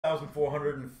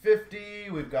2,450.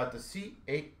 We've got the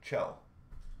CHL.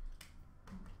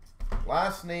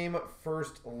 Last name,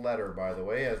 first letter, by the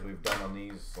way, as we've done on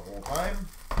these the whole time.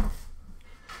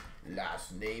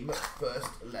 Last name,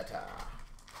 first letter.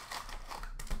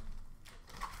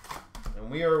 And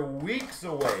we are weeks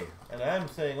away, and I'm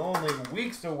saying only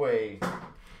weeks away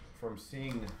from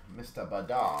seeing Mr.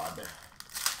 Badad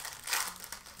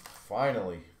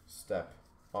finally step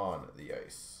on the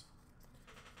ice.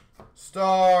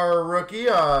 Star rookie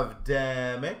of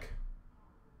Damick.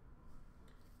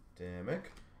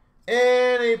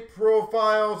 And a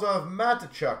profiles of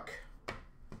Matachuk.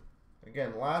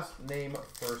 Again, last name,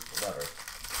 first letter.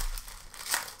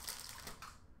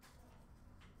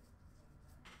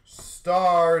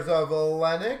 Stars of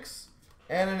Lennox.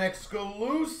 And an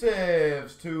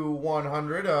exclusives to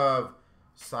 100 of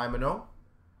Simino.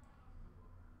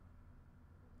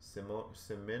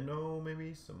 Simino,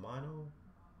 maybe? Simano.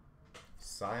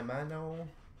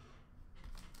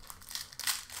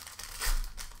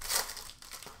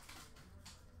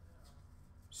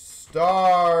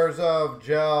 Stars of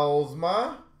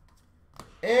Gelsma.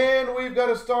 And we've got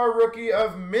a star rookie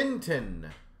of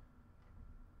Minton.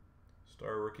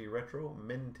 Star rookie retro,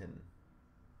 Minton.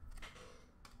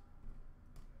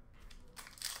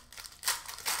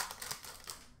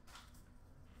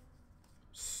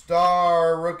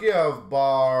 Star rookie of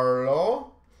Barlow.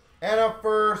 And a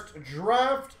first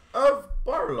draft of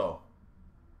Barlow.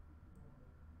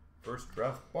 First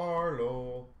draft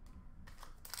Barlow.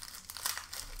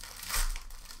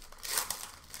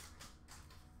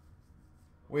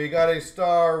 We got a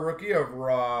star rookie of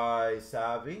Rye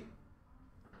Savvy.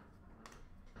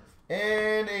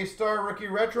 And a star rookie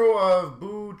retro of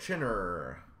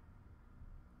Buchiner.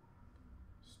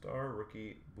 Star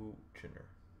rookie Buchiner.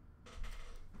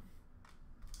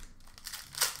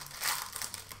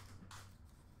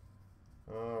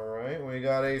 Alright, we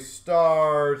got a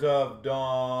stars of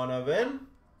Donovan.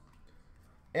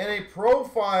 And a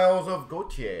profiles of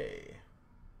Gauthier.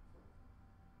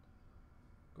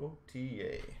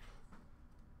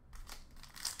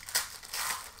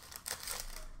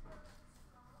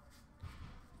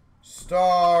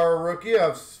 Star rookie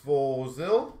of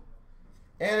Svozil.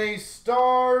 And a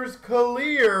stars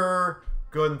clear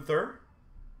Gunther.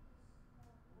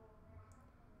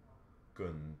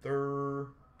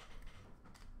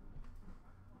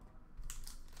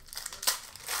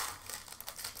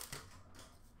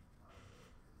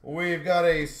 We've got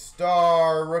a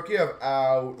star rookie of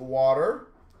Outwater.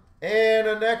 And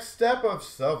a next step of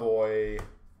Savoy.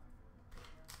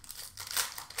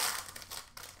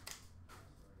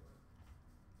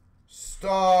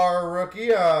 Star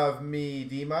rookie of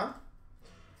Midima.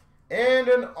 And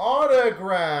an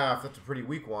autograph, that's a pretty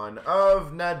weak one,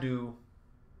 of Nadu.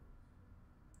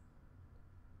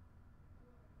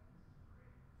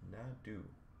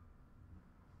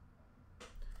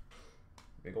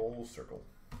 Big old circle.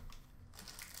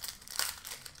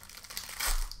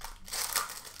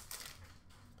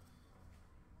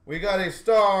 We got a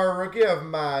star rookie of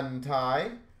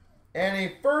Manti. And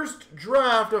a first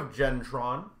draft of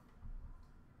Gentron.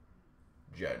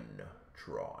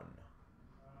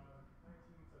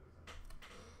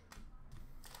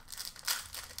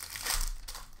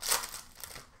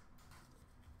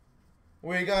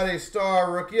 We got a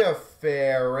star rookie of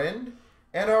Farron.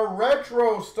 And a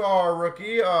retro star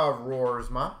rookie of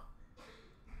Roarsma.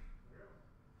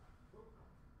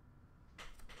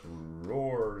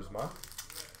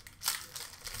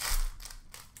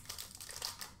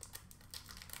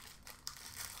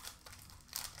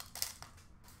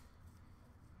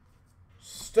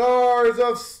 Stars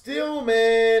of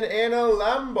Stillman and a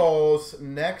Lambos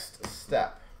next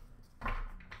step.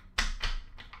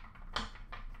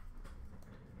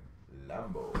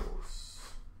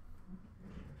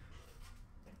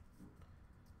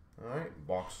 Alright,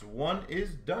 box 1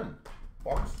 is done.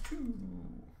 Box 2.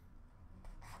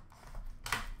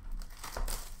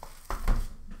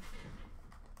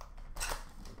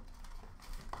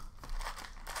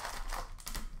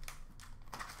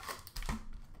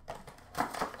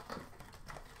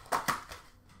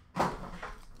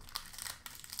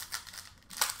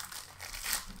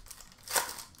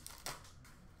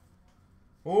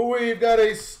 We've got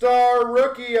a star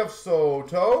rookie of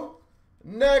Soto.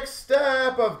 Next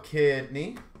step of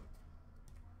Kidney.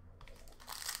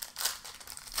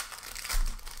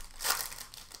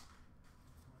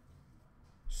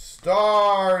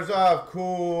 Stars of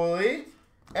Cooley.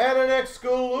 And an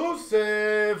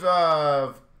exclusive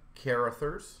of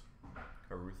Caruthers.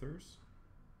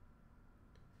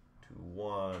 To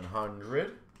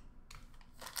 100.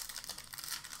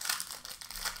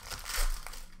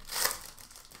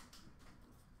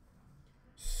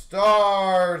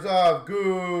 Stars of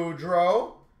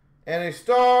Goudreau. And a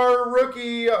star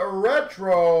rookie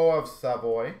retro of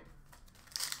Savoy.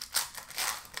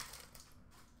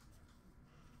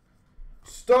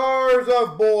 Stars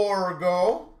of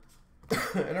Borgo.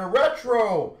 And a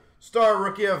retro star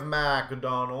rookie of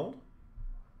McDonald.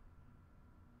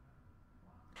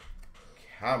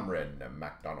 Cameron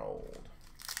McDonald.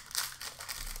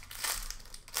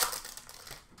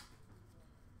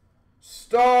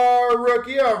 Star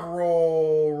rookie of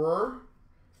Roller.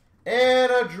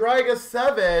 And a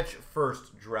Dragicevic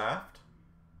first draft.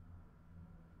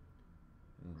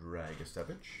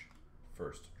 Dragicevic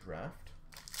first draft.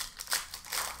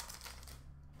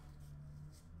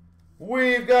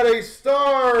 We've got a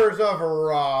Stars of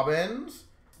Robbins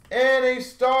and a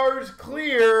Stars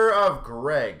Clear of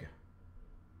Greg.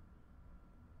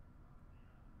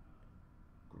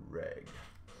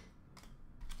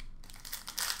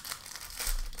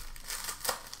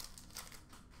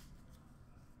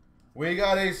 We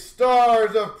got a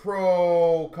Stars of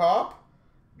Pro Cop,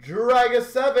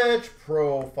 Dragicevic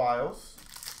Profiles.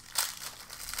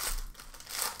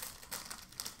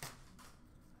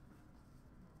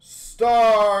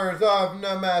 Stars of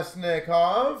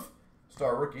Nemesnikov,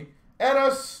 star rookie, and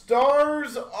a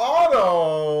Stars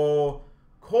Auto,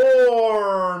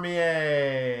 Cormier.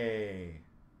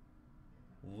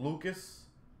 Lucas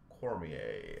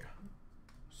Cormier,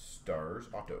 Stars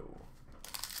Auto.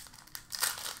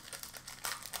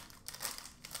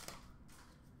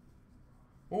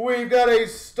 We've got a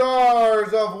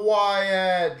Stars of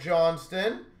Wyatt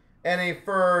Johnston and a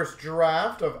first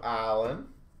draft of Allen.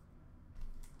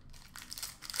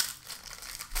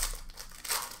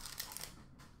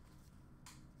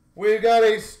 We've got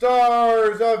a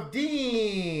Stars of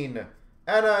Dean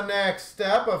and a next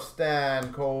step of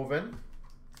Stan Coven.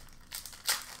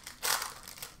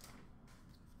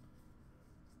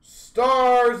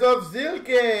 Stars of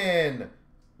Zilkin,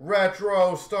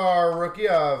 retro star rookie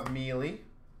of Mealy.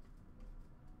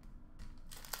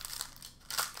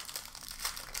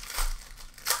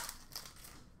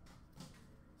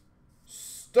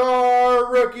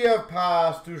 Star rookie of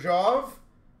Pastujov,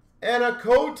 and a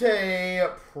Cote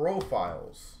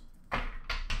Profiles.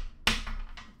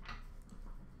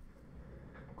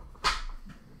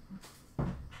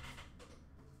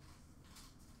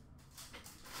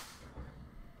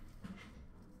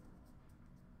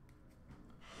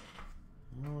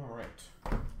 All right.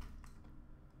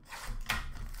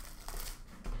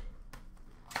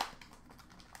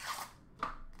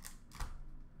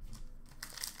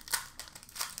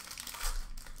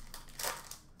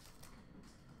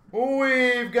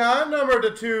 We've got number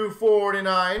to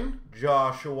 249,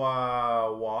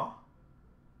 Joshua Waugh.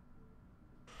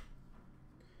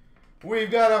 We've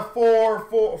got a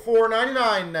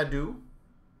 499 Nadu.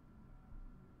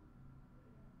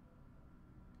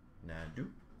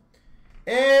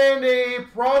 And a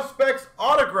Prospects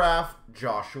Autograph,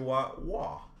 Joshua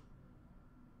Waugh.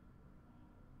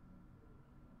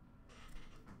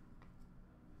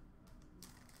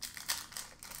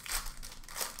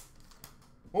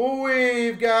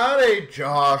 We've got a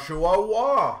Joshua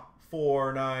Waugh,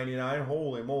 $4.99.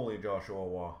 Holy moly, Joshua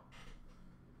Waugh.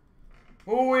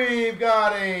 We've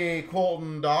got a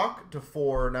Colton Dock to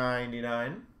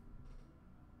 $4.99.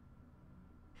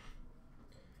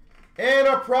 And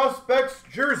a Prospects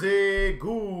jersey,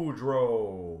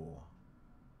 Goudreau.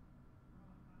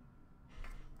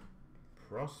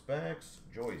 Prospects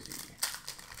jersey.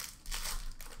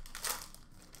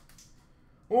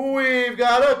 We've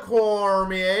got a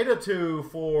Cormier to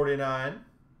 $2.49.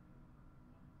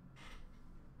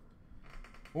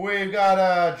 We've got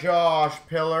a Josh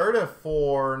Pillar to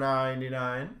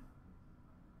 $4.99.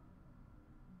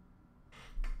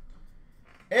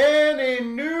 And a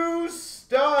new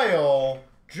style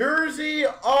jersey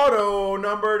auto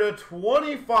number to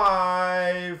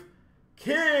 25,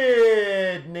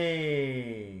 Kidney.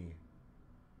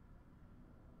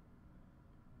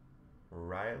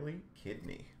 Riley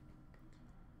Kidney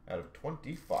out of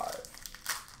 25.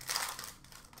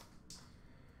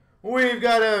 We've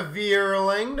got a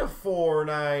Vierling to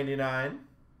 $4.99.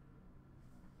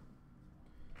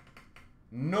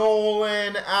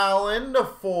 Nolan Allen to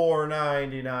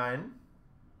 $4.99.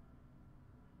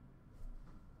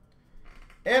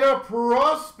 And a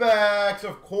Prospects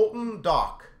of Colton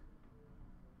Dock.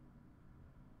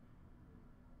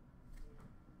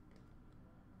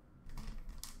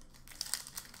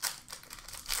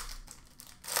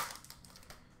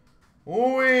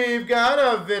 We've got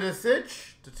a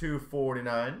Vidicic to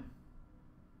 $2.49.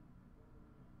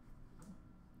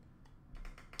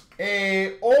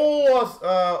 A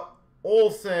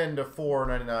Olsen to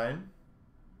 $4.99.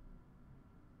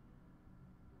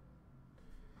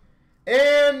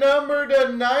 And number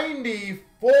to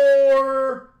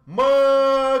 94,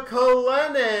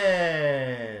 McLennan.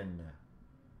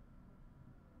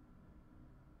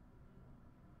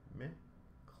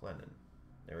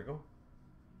 There we go.